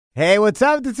Hey, what's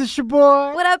up? This is your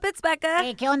boy. What up? It's Becca.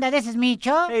 Hey, ¿qué onda? This is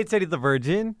Micho. Hey, it's Eddie the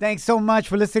Virgin. Thanks so much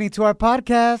for listening to our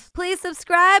podcast. Please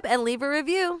subscribe and leave a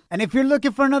review. And if you're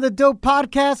looking for another dope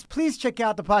podcast, please check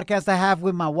out the podcast I have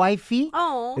with my wifey.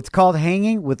 Oh. It's called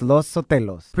Hanging with Los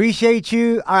Sotelos. Appreciate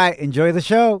you. All right, enjoy the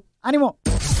show. Ánimo.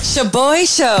 Shaboy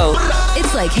Show.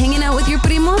 It's like hanging out with your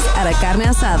primos at a carne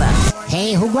asada.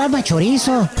 Hey, who grabbed my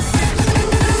chorizo?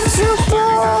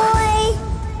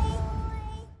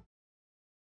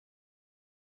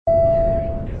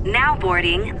 Now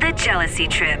boarding the jealousy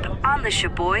trip on the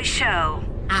Shaboy Show.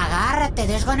 Agárrate,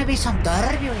 there's gonna be some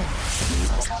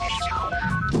turbulence.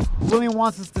 William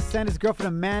wants us to send his girlfriend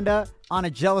Amanda on a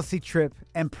jealousy trip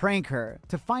and prank her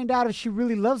to find out if she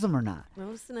really loves him or not.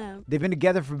 Oh, snap. They've been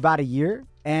together for about a year,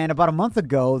 and about a month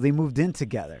ago, they moved in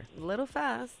together. A little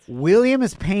fast. William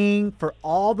is paying for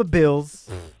all the bills,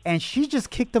 and she just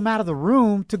kicked him out of the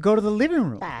room to go to the living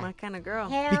room. My kind of girl.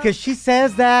 Because she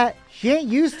says that she ain't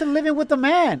used to living with a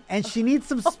man, and she needs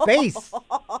some space.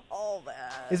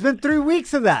 It's been 3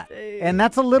 weeks of that, and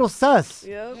that's a little sus.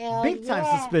 Yep. Big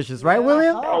time suspicious, right,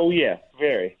 William? Oh, yeah,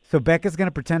 very. So Becca's going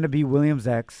to pretend to be William's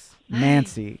ex,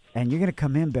 Nancy, and you're going to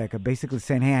come in, Becca, basically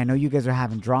saying, hey, I know you guys are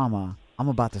having drama. I'm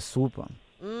about to swoop him.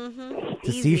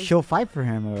 To see if she'll fight for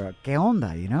him or que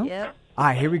onda, you know? Yep. All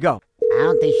right, here we go. I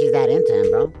don't think she's that into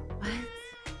him, bro.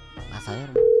 Vas a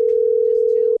ver.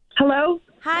 Hello?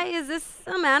 Hi, is this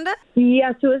Amanda?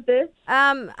 Yes, who is this?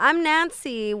 I'm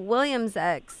Nancy, William's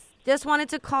ex. Just wanted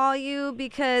to call you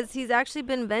because he's actually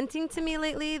been venting to me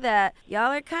lately that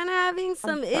y'all are kind of having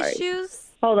some sorry. issues.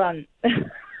 Hold on.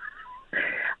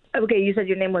 Okay, you said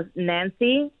your name was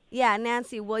Nancy? Yeah,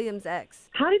 Nancy, William's ex.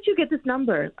 How did you get this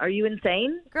number? Are you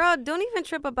insane? Girl, don't even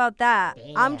trip about that.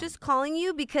 Damn. I'm just calling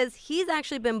you because he's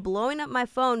actually been blowing up my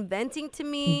phone, venting to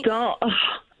me. Don't.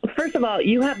 First of all,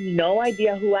 you have no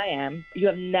idea who I am. You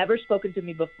have never spoken to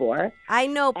me before. I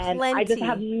know And plenty. I just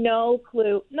have no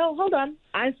clue. No, hold on.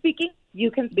 I'm speaking. You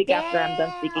can speak after I'm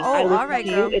done speaking. Oh, I listen all right,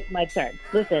 to girl. you. It's my turn.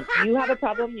 Listen, you have a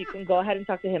problem. You can go ahead and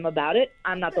talk to him about it.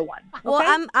 I'm not the one. Well,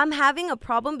 okay? I'm having a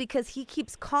problem because he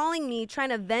keeps calling me, trying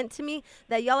to vent to me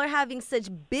that y'all are having such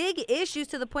big issues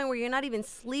to the point where you're not even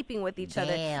sleeping with each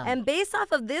other. Damn. And based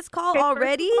off of this call Okay, first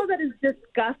already, of all, that is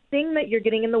disgusting that you're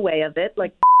getting in the way of it.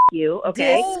 Like, you,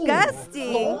 okay?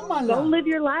 disgusting. Go live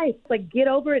your life. Like, get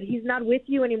over it. He's not with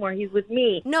you anymore. He's with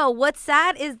me. No, what's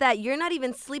sad is that you're not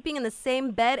even sleeping in the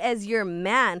same bed as your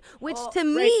man, which to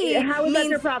me How is that your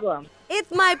means problem? it's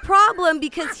my problem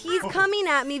because he's coming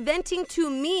at me, venting to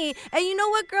me. And you know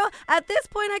what, girl? At this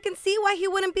point, I can see why he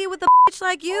wouldn't be with a bitch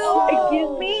like you.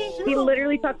 Excuse me? He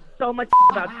literally talks so much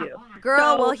about you.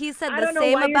 Girl, So, well, he said I the don't know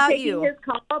same why about you're taking you. his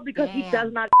call because he Damn.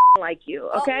 does not like you,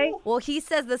 okay? Well, he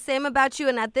says the same about you,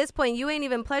 and at this point, you ain't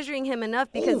even pleasuring him enough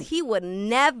because he would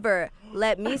never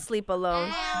let me sleep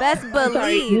alone. Best Sorry,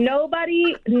 believe.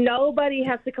 nobody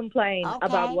has to complain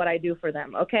about what I do for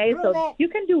them, okay? So you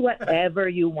can do whatever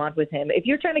you want with him. If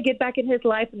you're trying to get back in his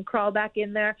life and crawl back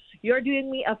in there, you're doing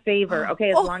me a favor, okay?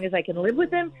 As long as I can live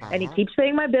with him and he keeps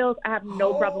paying my bills, I have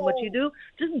no problem what you do.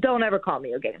 Just don't ever call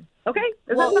me again, okay?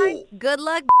 Is that fine? Good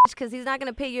luck, because he's not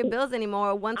going to pay your bills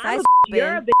anymore once I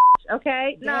You're a spin. bitch,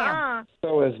 okay? Nah.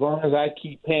 So as long as I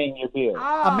keep paying your bills.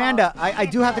 Amanda, I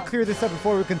do have to clear this up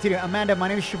before we continue. Amanda, my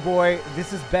name is Shaboy.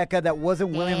 This is Becca. That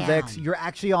wasn't William's Damn. ex. You're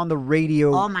actually on the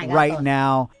radio Oh, my God. right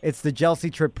now. It's the jealousy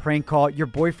trip prank call. Your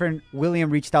boyfriend, William,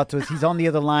 reached out to us. He's on the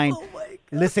other line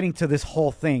listening to this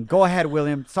whole thing. Go ahead,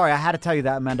 William. Sorry, I had to tell you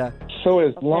that, Amanda. So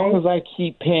as long as I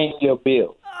keep paying your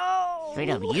bills, Straight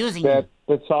up using you.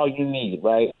 that's all you need,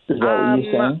 right? Is that what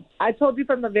you're saying? I told you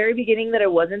from the very beginning that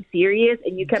it wasn't serious,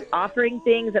 and you kept offering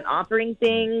things,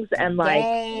 and like,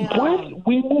 What?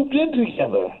 We moved in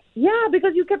together. yeah,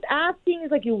 because you kept asking,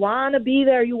 it's like, you want to be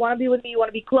there, you want to be with me, you want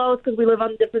to be close, because we live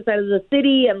on different sides of the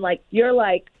city, and like, you're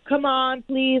like, come on,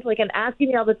 please, like, and asking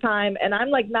me all the time, and I'm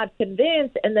like, not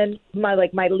convinced, and then my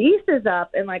lease is up,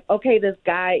 and like, okay, this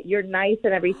guy, you're nice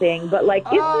and everything, but like,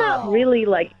 it's not really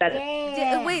like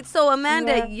that. Wait, so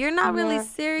Amanda, you're not really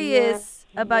serious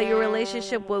about your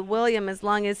relationship with William as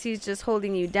long as he's just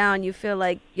holding you down. You feel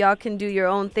like y'all can do your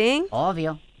own thing?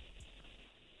 Obvio.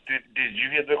 Did you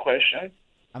get the question?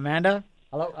 Amanda?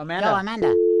 Hello, Amanda? Yo,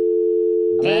 Amanda.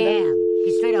 Damn.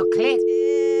 He straight up clicked.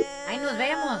 Ahí nos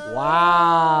vemos.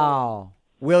 Wow.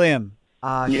 William,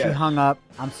 she Yes. hung up.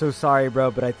 I'm so sorry,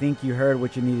 bro, but I think you heard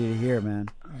what you needed to hear, man.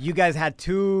 You guys had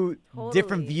two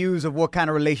different views of what kind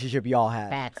of relationship y'all had.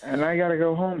 Facts. And I gotta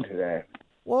go home today.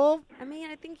 Well, I mean,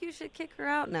 I think you should kick her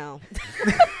out now.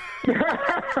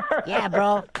 Yeah,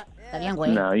 bro. Está bien,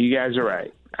 güey. No, you guys are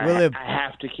right. William. I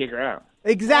have to kick her out.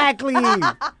 Exactly.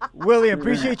 William,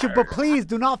 appreciate you, but please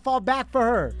do not fall back for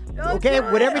her. Okay?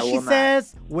 Whatever she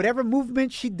says, whatever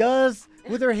movement she does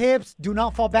with her hips, do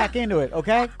not fall back into it,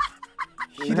 okay?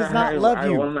 She does not love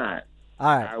you. I will not.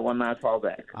 All right. I will not fall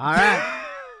back. All right.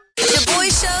 Shaboy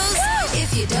shows.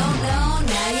 If you don't know,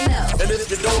 now you know. And if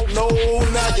you don't know,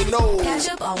 now you know. Catch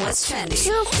up on what's trending.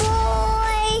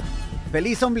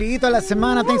 Feliz ombliguito de la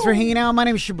semana. Thanks for hanging out. My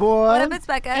name is Shaboy. What up, it's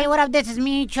Becca? Hey, what up? This is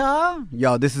Micho.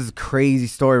 Yo, this is a crazy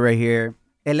story right here.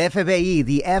 El FBI,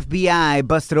 the FBI,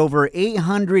 busted over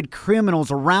 800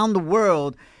 criminals around the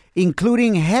world,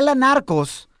 including hella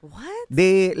narcos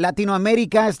de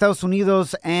Latinoamérica, Estados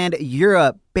Unidos, and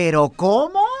Europe. Pero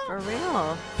 ¿cómo? For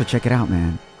real. So check it out,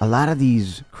 man. A lot of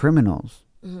these criminals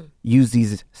use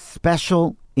these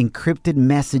special encrypted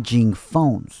messaging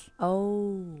phones.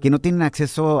 Oh. Que no tienen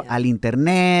acceso al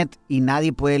internet y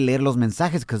nadie puede leer los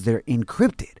mensajes because they're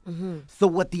encrypted. So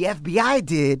what the FBI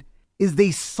did is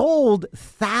they sold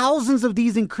thousands of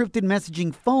these encrypted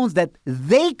messaging phones that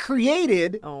they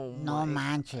created No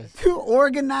manches. to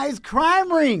organize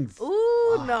crime rings.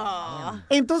 Ooh, no.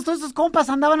 Entonces todos esos compas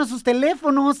andaban a sus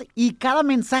teléfonos y cada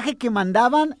mensaje que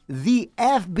mandaban, the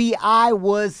FBI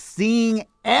was seeing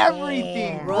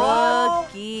everything, bro.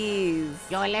 Rookies.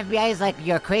 Yo, el FBI is like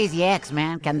your crazy ex,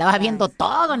 man, que andaba viendo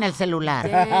todo en el celular.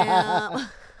 Damn.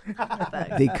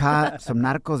 They caught some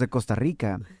narcos de Costa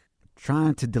Rica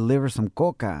trying to deliver some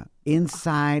coca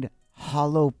inside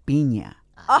Hollow Piña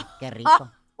Qué rico.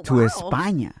 to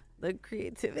España. The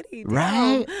creativity. Damn.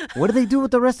 Right? What did they do with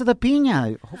the rest of the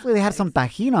piña? Hopefully they had some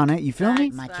tajin on it. You feel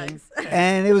me? Machín.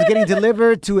 And it was getting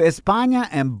delivered to España,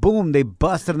 and boom, they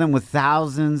busted them with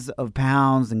thousands of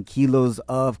pounds and kilos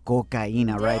of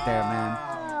cocaína right there,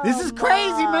 man. This is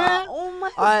crazy, man. Oh, my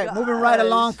All right, moving right gosh.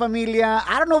 along, familia.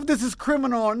 I don't know if this is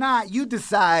criminal or not. You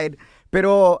decide.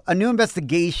 Pero a new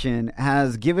investigation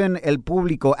has given el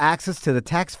público access to the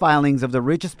tax filings of the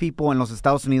richest people en los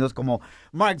Estados Unidos, como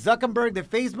Mark Zuckerberg de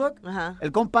Facebook,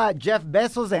 el compa Jeff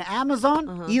Bezos de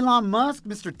Amazon, Elon Musk,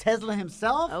 Mr. Tesla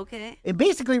himself. Okay. It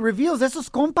basically reveals esos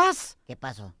compas ¿Qué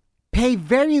pasó? pay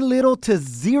very little to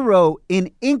zero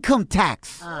in income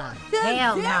tax.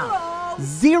 Hell no.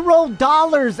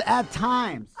 $0 at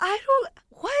times.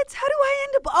 What? How do I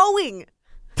end up owing?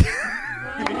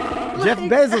 Jeff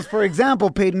Bezos, for example,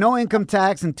 paid no income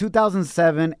tax in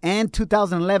 2007 and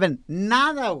 2011.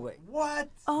 Nada, güey. What?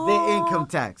 The income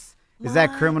tax. Is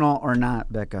that criminal or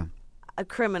not, Becca? A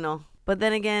criminal. But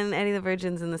then again, Eddie the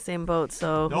Virgin's in the same boat,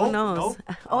 so who knows?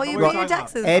 Oh, you pay your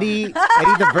taxes. Eddie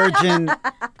the Virgin,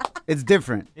 it's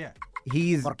different. Yeah.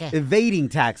 He's ¿Por qué? evading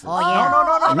taxes. Oh,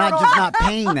 yeah. Not just not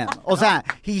paying them. O sea,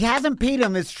 he hasn't paid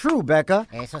them, it's true, Becca.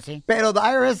 Eso sí. Pero the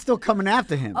IRS is still coming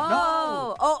after him.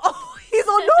 Oh, he's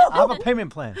on I have a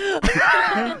payment plan.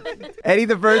 Eddie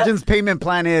the Virgin's payment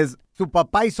plan is su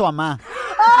papá y su mamá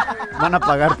van a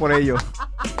pagar por ello.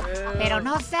 Pero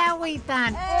no se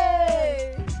agüitan.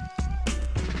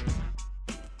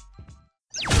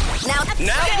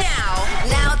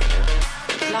 Now,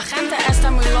 La gente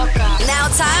está muy loca. now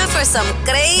time for some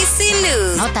crazy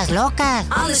news Notas locas.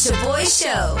 on the Shaboy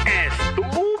Show.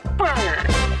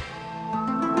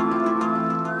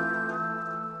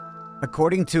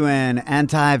 According to an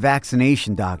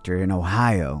anti-vaccination doctor in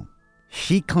Ohio,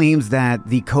 she claims that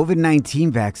the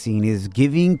COVID-19 vaccine is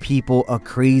giving people a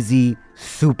crazy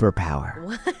superpower.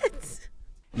 What?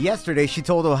 Yesterday, she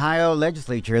told Ohio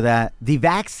legislature that the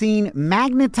vaccine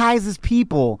magnetizes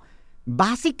people,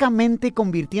 básicamente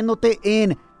convirtiéndote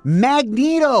en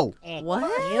Magneto. What?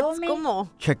 ¿Cómo?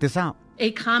 Check this out.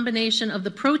 A combination of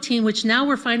the protein, which now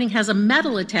we're finding has a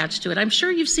metal attached to it. I'm sure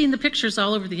you've seen the pictures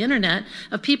all over the internet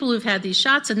of people who've had these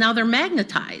shots and now they're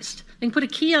magnetized. They can put a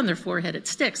key on their forehead, it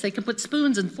sticks. They can put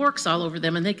spoons and forks all over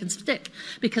them and they can stick.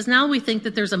 Because now we think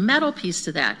that there's a metal piece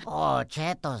to that. Oh,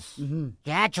 chetos.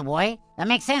 Gacho, boy. That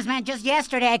makes sense, man. Just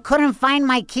yesterday, I couldn't find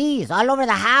my keys all over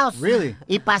the house. Really?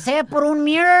 Y pasé por un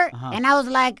mirror, and I was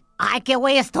like, ay, qué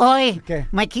güey estoy. Okay.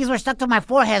 My keys were stuck to my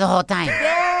forehead the whole time.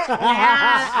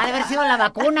 Ha de haber sido la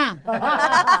vacuna.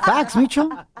 Facts,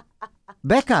 Micho.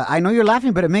 Becca, I know you're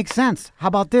laughing, but it makes sense. How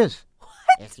about this?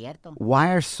 Es cierto.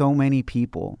 Why are so many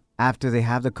people, after they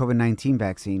have the COVID-19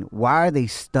 vaccine, why are they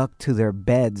stuck to their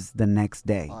beds the next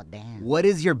day? Oh, damn. What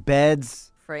is your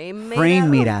bed's Frame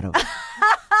made out of?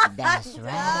 That's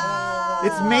right.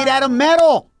 It's made out of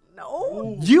metal.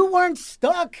 No. You weren't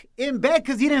stuck in bed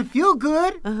because you didn't feel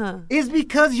good. It's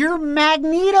because you're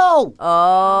Magneto.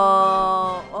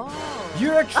 Oh.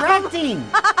 You're attracting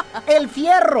el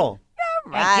fierro.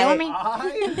 Right.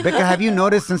 Becca, have you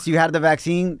noticed since you had the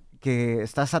vaccine que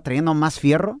estás atrayendo más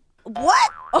fierro?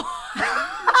 What?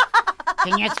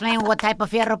 Can you explain what type of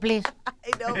fierro, please?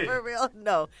 I know, for real.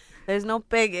 No, there's no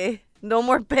pegue. No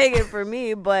more pegue for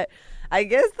me, but I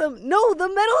guess the metal,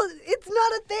 it's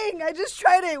not a thing. I just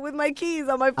tried it with my keys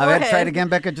on my forehead. I try it again,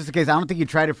 Becca, just in case. I don't think you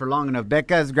tried it for long enough.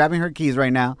 Becca is grabbing her keys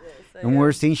right now. Yes, and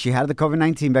we're seeing she had the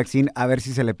COVID-19 vaccine. A ver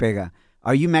si se le pega.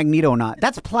 Are you Magneto or not?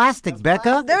 That's plastic,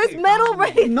 Becca. There's metal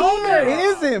right here. No, there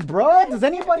isn't, bro. Does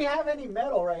anybody have any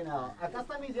metal right now? Acá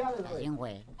están mis llaves,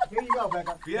 güey. Here you go,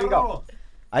 Becca. Here you go.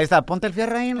 Ahí está. Ponte el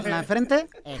fierro ahí en la frente.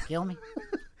 Kill me.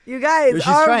 You guys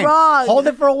are wrong. Hold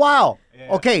it for a while.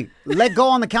 Yeah. Okay, let go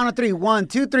on the count of 3. 1,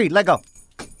 2, 3. Let go.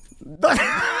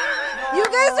 You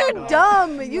guys are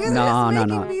dumb. You guys are just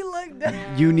making me look dumb.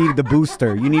 You need the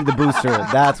booster.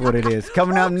 That's what it is.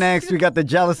 Coming up next, we got the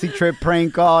jealousy trip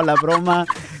prank call, La Broma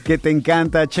que te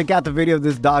encanta. Check out the video of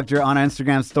this doctor on our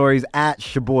Instagram stories at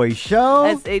Shaboy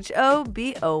Show.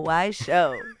 SHOBOY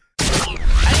Show.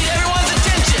 I need everyone's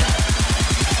attention.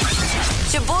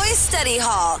 Shaboy Study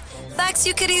Hall. Facts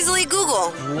you could easily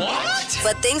Google. What?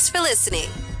 But thanks for listening.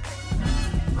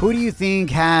 Who do you think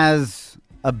has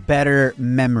a better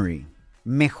memory?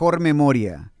 Mejor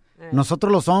memoria.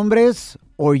 Nosotros los hombres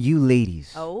or you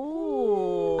ladies?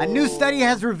 Oh. A new study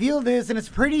has revealed this, and it's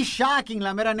pretty shocking,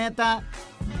 la mera neta,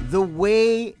 the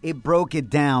way it broke it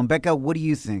down. Becca, what do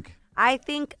you think? I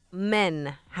think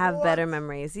men have better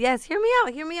memories. Yes, hear me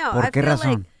out. ¿Por qué razón?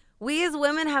 Like we as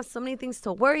women have so many things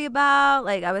to worry about.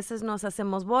 Like, a veces nos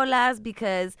hacemos bolas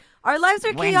because our lives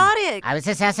are chaotic. A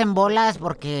veces se hacen bolas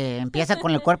porque empieza con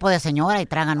el cuerpo de señora y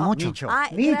tragan mucho. Nicho.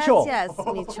 Gracias,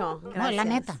 Nicho. Gracias. No, la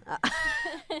neta.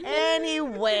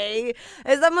 Anyway,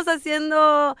 estamos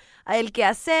haciendo el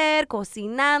quehacer,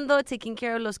 cocinando, taking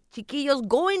care of los chiquillos,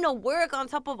 going to work on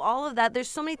top of all of that. There's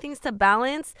so many things to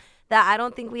balance that I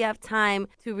don't think we have time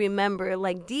to remember,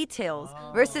 like, details.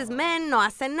 Versus men no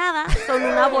hacen nada. Son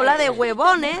una bola de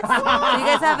huevones. So you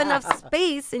guys have enough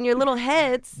space in your little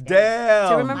heads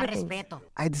to remember things.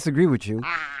 I disagree with you.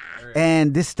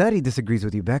 And this study disagrees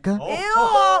with you, Becca.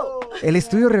 Ew! El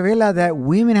estudio revela that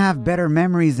women have better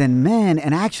memories than men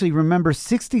and actually remember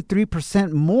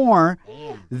 63% more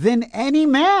than any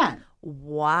man.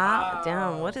 Wow.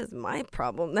 Damn, what is my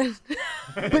problem then?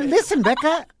 But listen,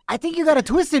 Becca, I think you got it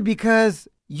twisted because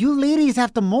you ladies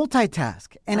have to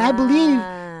multitask. And I believe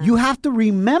you have to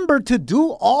remember to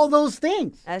do all those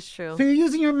things. That's true. So you're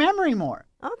using your memory more.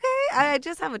 Okay, I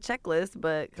just have a checklist,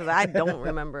 but because I don't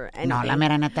remember anything. No, la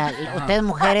mera neta, ustedes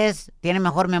mujeres tienen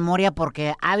mejor memoria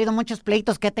porque ha habido muchos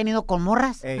pleitos que he tenido con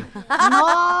morras. Hey.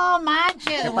 No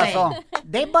manches, güey.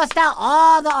 They bust out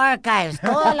all the archives,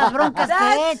 todas las broncas que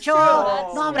he hecho.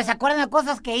 True. No, hombre, ¿se acuerdan de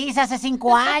cosas que hice hace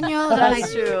 5 años?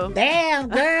 That's true. Damn,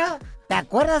 girl. ¿Te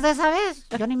acuerdas de esa vez?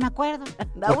 Yo ni me acuerdo.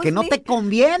 Porque no te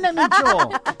conviene,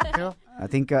 Micho. I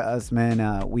think us men,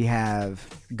 we have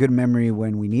good memory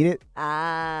when we need it.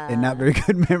 And not very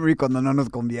good memory cuando no nos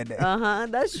conviene.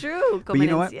 That's true. But you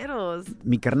know what?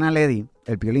 Mi carnal Eddie,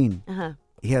 el Piolín,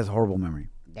 he has horrible memory.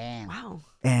 Damn. Wow.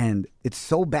 And it's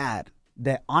so bad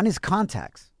that on his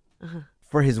contacts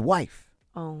for his wife,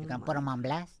 you can put him on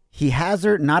blast. He has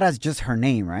her not as just her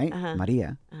name, right?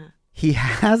 Maria. He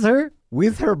has her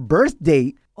with her birth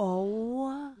date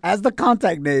as the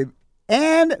contact name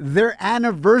and their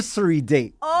anniversary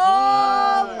date.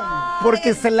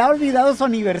 Porque se le ha olvidado su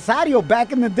aniversario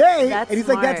back in the day. That's and he's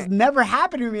smart. like, that's never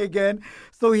happened to me again.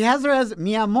 So he has her as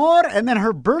mi amor and then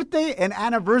her birthday and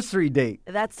anniversary date.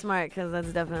 That's smart because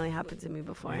that's definitely happened to me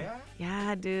before.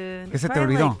 Yeah, dude. ¿Qué se te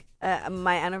olvidó?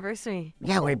 My anniversary.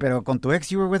 Yeah, güey, pero con tu ex,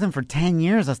 you were with him for 10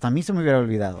 years. Hasta a mí se me hubiera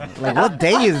olvidado. Like, what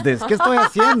day is this? ¿Qué estoy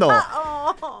haciendo?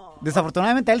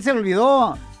 Desafortunadamente, a él se le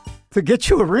olvidó to get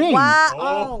you a ring.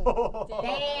 Wow.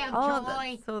 Damn,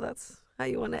 Joy. So that's how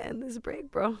you want to end this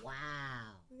break, bro.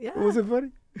 Wow. Yeah. Was it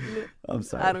funny? I'm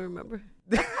sorry. I don't remember.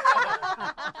 You're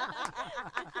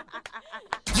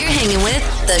hanging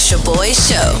with The Shaboy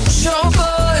Show.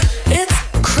 Shaboy, it's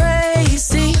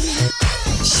crazy.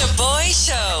 Shaboy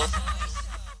Show.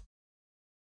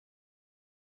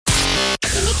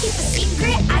 Can you keep a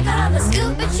secret? I got all the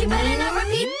scoop, but you better not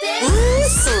repeat this. Ooh,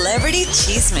 Celebrity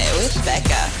Cheesemate with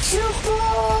Becca.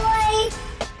 Shaboy.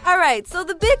 All right, so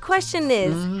the big question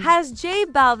is, has J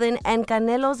Balvin and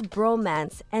Canelo's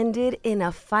bromance ended in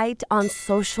a fight on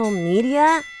social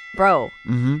media? Bro,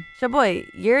 Shaboy,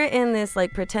 you're in this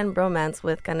like pretend bromance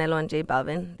with Canelo and J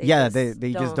Balvin.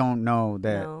 They just don't know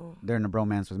that they're in a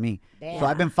bromance with me. Damn. So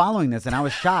I've been following this and I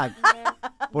was shocked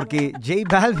porque J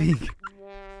Balvin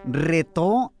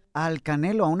retó al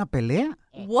Canelo a una pelea.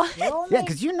 What? Yeah,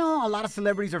 because you know a lot of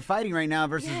celebrities are fighting right now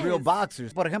versus real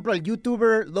boxers. Por ejemplo, el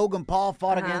YouTuber Logan Paul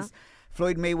fought against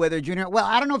Floyd Mayweather Jr. Well,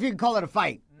 I don't know if you can call it a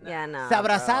fight. Yeah, no. Se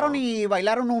abrazaron y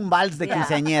bailaron un vals de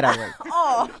quinceañera,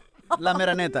 güey. La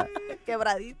mera neta.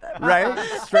 Quebradita. Right?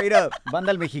 Straight up.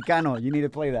 Banda El Mexicano. You need to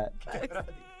play that.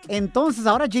 Entonces,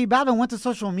 ahora J Balvin went to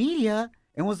social media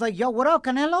and was like, yo, what up,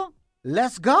 Canelo?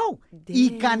 Let's go. Damn.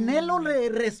 Y Canelo le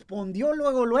respondió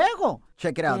luego.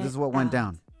 Check it out. This is what went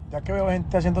down. Ya que veo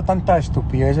gente haciendo tantas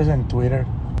estupideces en Twitter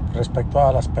respecto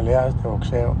a las peleas de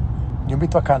boxeo, yo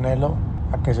invito a Canelo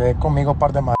a que se dé conmigo un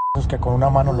par de madrazos que con una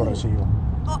mano lo recibo.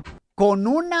 Con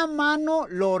una mano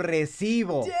lo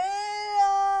recibo.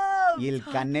 Y el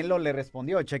Canelo le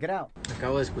respondió. Check it out.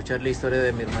 Acabo de escuchar la historia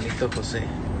de mi hermanito José.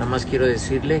 Nada más quiero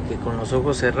decirle que con los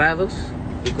ojos cerrados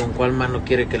y con cuál mano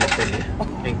quiere que le pelee.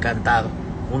 Encantado.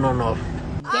 Un honor.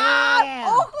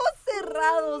 Ojos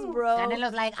cerrados, bro.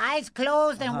 Canelo's like, eyes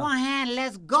closed and one hand.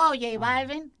 Let's go, J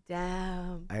Balvin.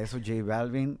 Damn. A eso J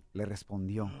Balvin le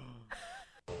respondió.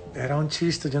 Era un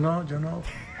chiste, yo no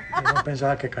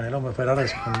pensaba que Canelo me fuera a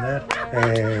responder,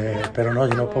 pero no,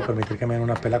 yo no puedo permitir que me den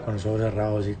una pelea con los ojos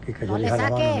cerrados y que yo elija la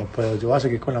mano, no puedo. Yo voy a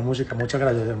seguir con la música. Muchas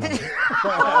gracias, hermano.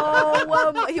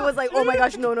 He was like, oh my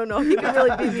gosh, no. He can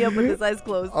really beat me up with his eyes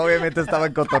closed. Obviamente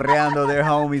estaban cotorreando. They're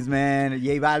homies, man.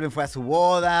 J Balvin fue a su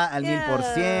boda al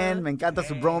 1000%. Me encanta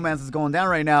su bromance is going down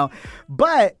right now.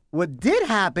 But what did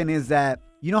happen is that,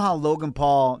 you know how Logan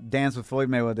Paul danced with Floyd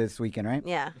Mayweather this weekend, right?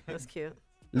 Yeah, that was cute.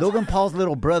 Logan Paul's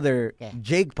little brother,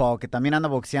 Jake Paul, que también anda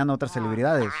boxeando otras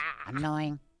celebridades,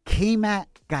 Annoying. came at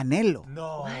Canelo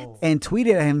No. and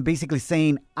tweeted at him basically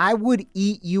saying, I would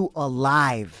eat you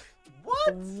alive.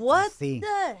 What Sí.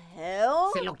 the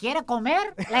hell? ¿Se lo quiere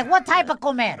comer? Like, what type of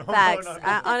comer? Facts.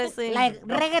 Honestly. Like,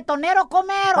 reggaetonero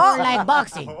comer or like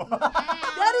boxing?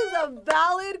 That is a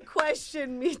valid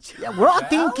question, Micho. Yeah, we're all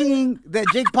thinking that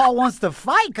Jake Paul wants to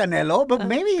fight Canelo, but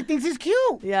maybe he thinks he's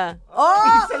cute. Yeah.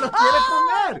 Y se lo quiere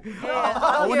comer.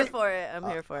 Yeah, I'm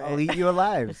here for it. I'll eat you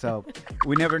alive. So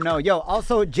we never know. Yo,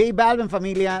 also, J Balvin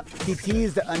familia, he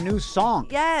teased a new song.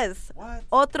 Yes. What?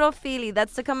 Otro Philly.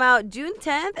 That's to come out June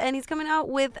 10th, and he's coming out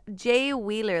with Jay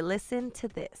Wheeler. Listen to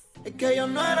this. Es que yo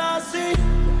no era así.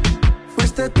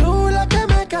 Fuiste tú la que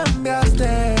me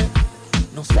cambiaste.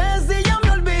 No sé si ya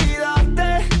me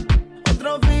olvidaste.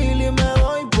 Otro feeling me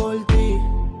doy por ti.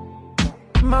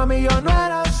 Mami, yo no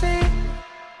era así.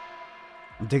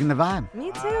 I'm digging the vibe.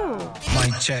 Me too.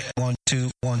 Mic check. 1, 2,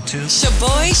 1, 2.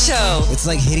 Shaboy Show. It's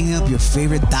like hitting up your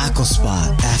favorite taco spot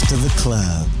after the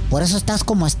club. Por eso estás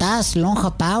como estás,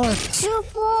 Lonja Power.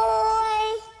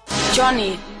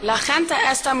 Johnny, la gente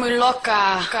está muy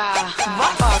loca.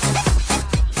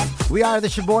 We are the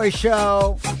Shaboy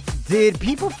Show. Did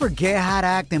people forget how to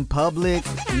act in public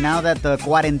now that the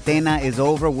cuarentena is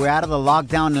over? We're out of the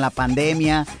lockdown and la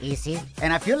pandemia. Easy.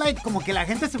 And I feel like como que la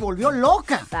gente se volvió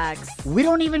loca. Facts. We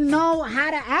don't even know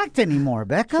how to act anymore,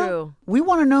 Becca. True. We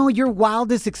want to know your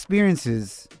wildest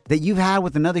experiences that you've had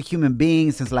with another human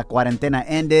being since la cuarentena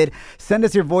ended. Send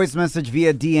us your voice message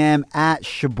via DM at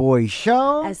Shaboy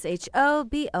Show.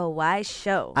 SHOBOY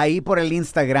Show. Ahí por el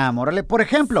Instagram. Órale, por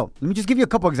ejemplo, let me just give you a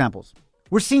couple examples.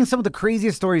 We're seeing some of the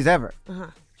craziest stories ever.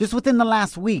 Just within the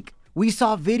last week, we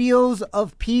saw videos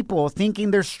of people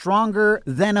thinking they're stronger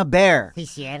than a bear. Sí,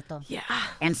 cierto. Yeah.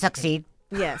 And succeed.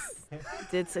 Yes.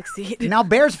 Did succeed. Now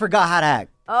bears forgot how to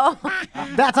act. Oh.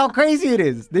 That's how crazy it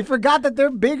is. They forgot that they're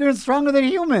bigger and stronger than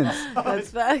humans. That's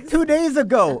facts. 2 days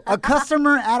ago, a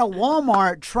customer at a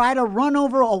Walmart tried to run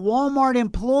over a Walmart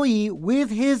employee with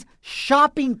his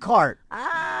shopping cart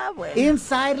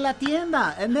inside la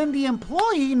tienda. And then the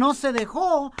employee, no se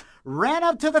dejó, ran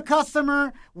up to the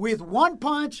customer with one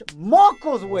punch,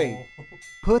 mocos, güey.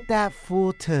 Put that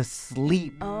fool to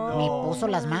sleep. Me puso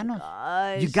las manos.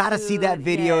 You gotta see that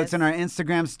video. Yes. It's in our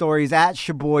Instagram stories at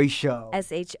Shaboy Show.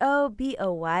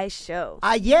 SHOBOY Show.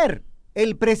 Ayer,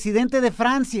 el presidente de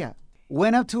Francia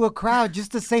went up to a crowd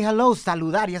just to say hello,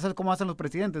 saludar. Ya sabes cómo hacen los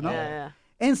presidentes, ¿no? Yeah.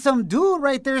 And some dude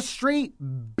right there straight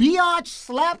biatch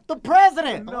slapped the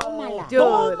president. Tómala. Dude.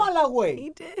 Tómala, güey.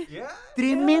 He did.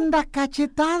 Tremenda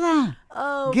cachetada.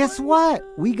 Oh, Guess what?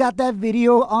 We got that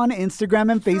video on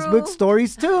Instagram and Facebook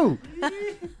stories too.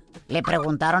 Le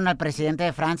preguntaron al presidente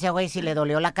de Francia, güey, si le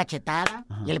dolió la cachetada.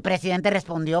 Y el presidente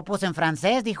respondió, pues, en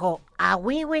francés. Dijo, ah,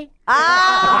 oui, güey.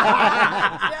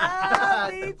 Ah,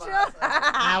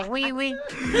 oui, güey.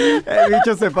 El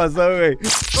bicho se pasó, güey.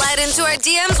 Slide into our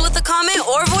DMs with a comment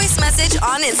or voice message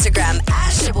on Instagram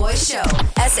at Shaboy Show.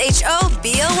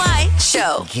 SHOBOY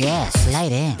Show. Yes,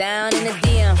 slide in. Down in the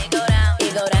DM.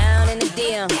 It go down in the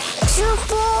DM.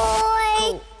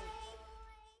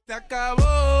 Se acabó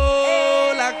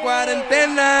la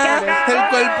cuarentena. El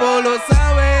cuerpo lo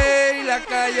sabe y la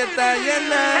calle está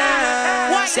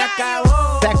llena. Se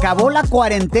acabó. Se acabó la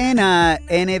cuarentena,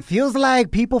 and it feels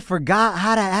like people forgot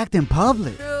how to act in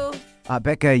public. True.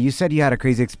 Becca, you said you had a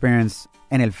crazy experience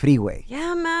in el freeway.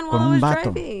 Yeah, man, while I was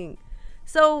driving.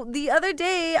 So the other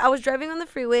day, I was driving on the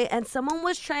freeway and someone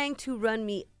was trying to run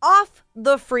me off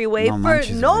the freeway for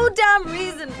no damn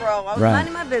reason, bro. I was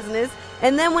minding my business.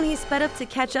 And then when he sped up to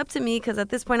catch up to me, because at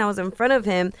this point I was in front of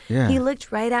him, he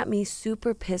looked right at me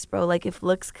super pissed, bro, like if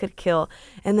looks could kill.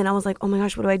 And then I was like, oh my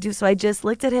gosh, what do I do? So I just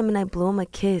looked at him and I blew him a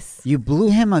kiss. You blew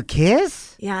him a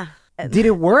kiss? Yeah. Did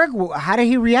it work? How did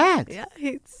he react? Yeah,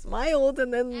 he smiled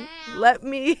and then let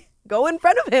me go in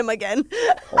front of him again.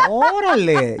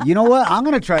 Órale. You know what? I'm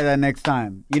going to try that next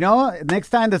time. You know, next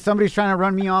time that somebody's trying to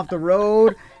run me off the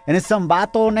road and it's some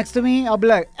vato next to me, I'll be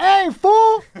like, hey,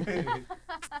 fool.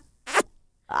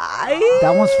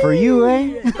 That one's for you,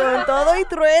 eh? Con todo y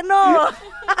trueno.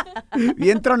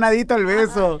 Bien tronadito el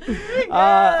beso.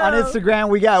 On Instagram,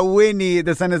 we got Whitney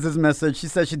that sent us this message. She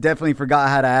said she definitely forgot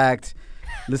how to act.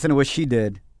 Listen to what she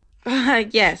did.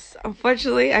 Yes,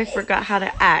 unfortunately, I forgot how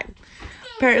to act.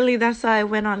 Apparently, that's why I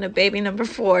went on to baby number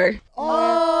 4.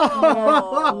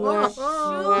 Oh,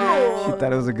 she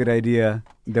thought it was a good idea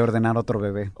de ordenar otro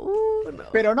bebé. No.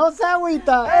 Pero no se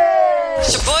agüita.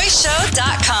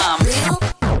 ShaboyShow.com. Real,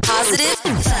 positive,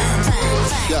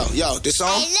 fun. Yo, this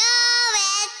song?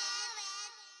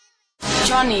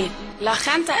 Johnny, la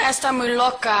gente está muy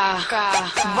loca.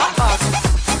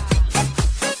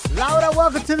 Laura,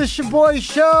 welcome to the Shaboy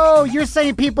Show. You're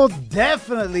saying people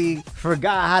definitely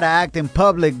forgot how to act in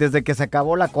public desde que se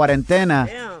acabó la cuarentena.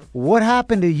 Damn. What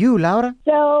happened to you, Laura?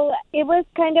 So it was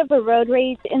kind of a road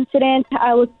rage incident.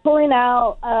 I was pulling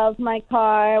out of my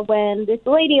car when this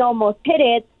lady almost hit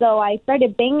it. So I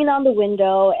started banging on the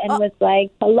window and was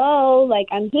like, hello, like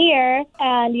I'm here.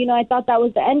 And, you know, I thought that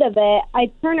was the end of it.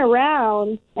 I turn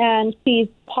around and she's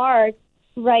parked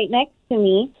right next to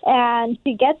me. And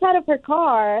she gets out of her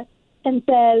car and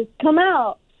says, come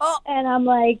out. And I'm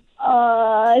like,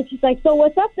 she's like, so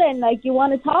what's up then? Like, you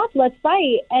want to talk? Let's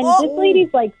fight. And this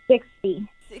lady's like 60.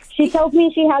 She tells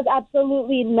me she has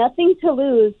absolutely nothing to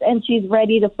lose and she's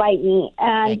ready to fight me.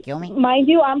 And mind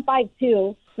you, I'm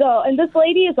 5'2". So, and this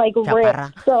lady is like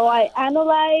ripped. So I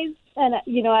analyze and,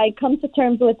 you know, I come to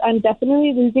terms with I'm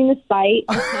definitely losing this fight.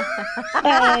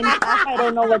 And I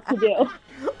don't know what to do.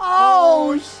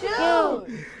 Oh, shoot.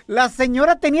 La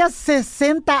señora tenía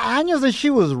 60 años and she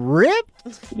was ripped?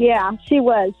 Yeah, she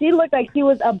was. She looked like she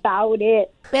was about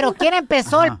it. Pero ¿quién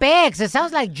empezó el pex? It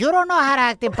sounds like you don't know how to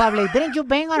act in public. Didn't you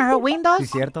bang on her windows? Sí,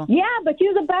 cierto. Yeah, but she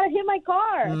was about to hit my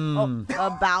car.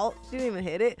 About? She didn't even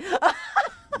hit it.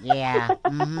 Yeah.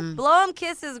 Blow him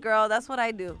kisses, girl. That's what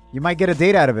I do. You might get a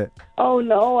date out of it. Oh,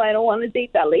 no, I don't want to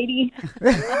date that lady.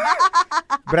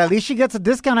 But at least she gets a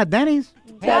discount at Denny's.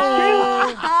 That's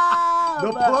true.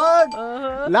 The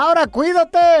plug. Laura,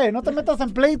 cuídate. No te metas en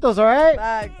pleitos, all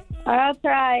right? I'll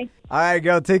try. All right,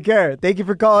 girl. Take care. Thank you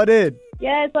for calling in.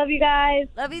 Yes, love you guys.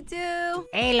 Love you too.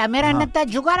 Hey, la mera neta,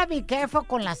 you gotta be careful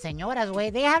con las señoras,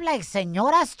 güey. They have like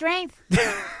señora strength.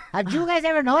 Have you guys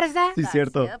ever noticed that? Sí,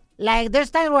 cierto. Yep. Like, there's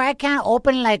times where I can't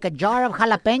open like a jar of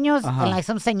jalapenos and like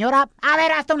some señora, a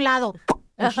ver, hasta un lado.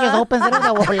 And she just opens it de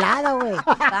volada, güey.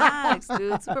 Facts,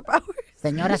 dude. Superpowers.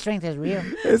 Señora strength is real.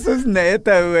 Eso es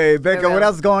neta, güey. Becca, what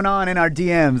else going on in our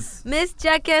DMs? Miss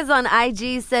Cheques on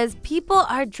IG says, people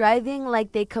are driving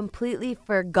like they completely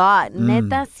forgot.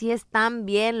 Neta, si están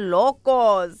bien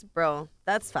locos, bro.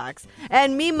 That's facts.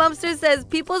 And Me Mumster says,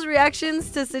 people's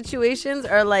reactions to situations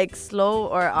are like slow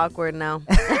or awkward now.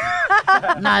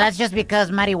 No, that's just because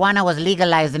marijuana was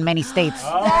legalized in many states.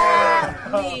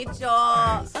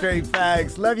 Straight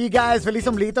facts. Love you guys. Feliz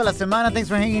ombliguito la semana. Thanks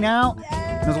for hanging out.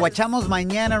 Nos guachamos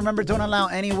mañana. Remember, don't allow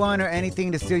anyone or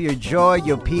anything to steal your joy,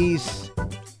 your peace,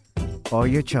 or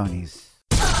your chonies.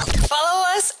 Follow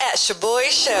us at Shaboy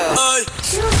Show.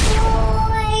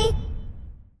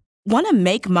 Want to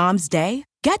make Mom's day?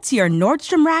 Get to your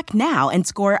Nordstrom Rack now and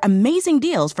score amazing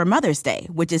deals for Mother's Day,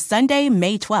 which is Sunday,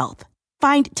 May 12th.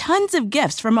 Find tons of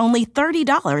gifts from only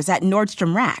 $30 at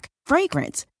Nordstrom Rack.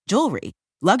 Fragrance, jewelry,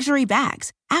 luxury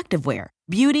bags, activewear,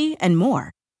 beauty, and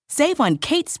more. Save on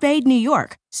Kate Spade New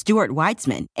York, Stuart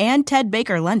Weitzman, and Ted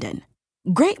Baker London.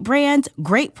 Great brands,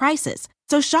 great prices.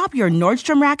 So shop your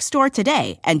Nordstrom Rack store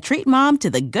today and treat Mom to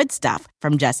the good stuff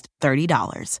from just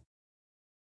 $30.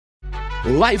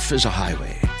 Life is a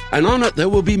highway, and on it there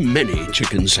will be many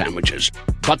chicken sandwiches.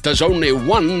 But there's only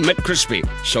one McCrispy.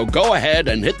 So go ahead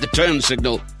and hit the turn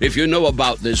signal if you know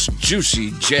about this juicy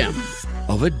gem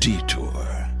of a detour.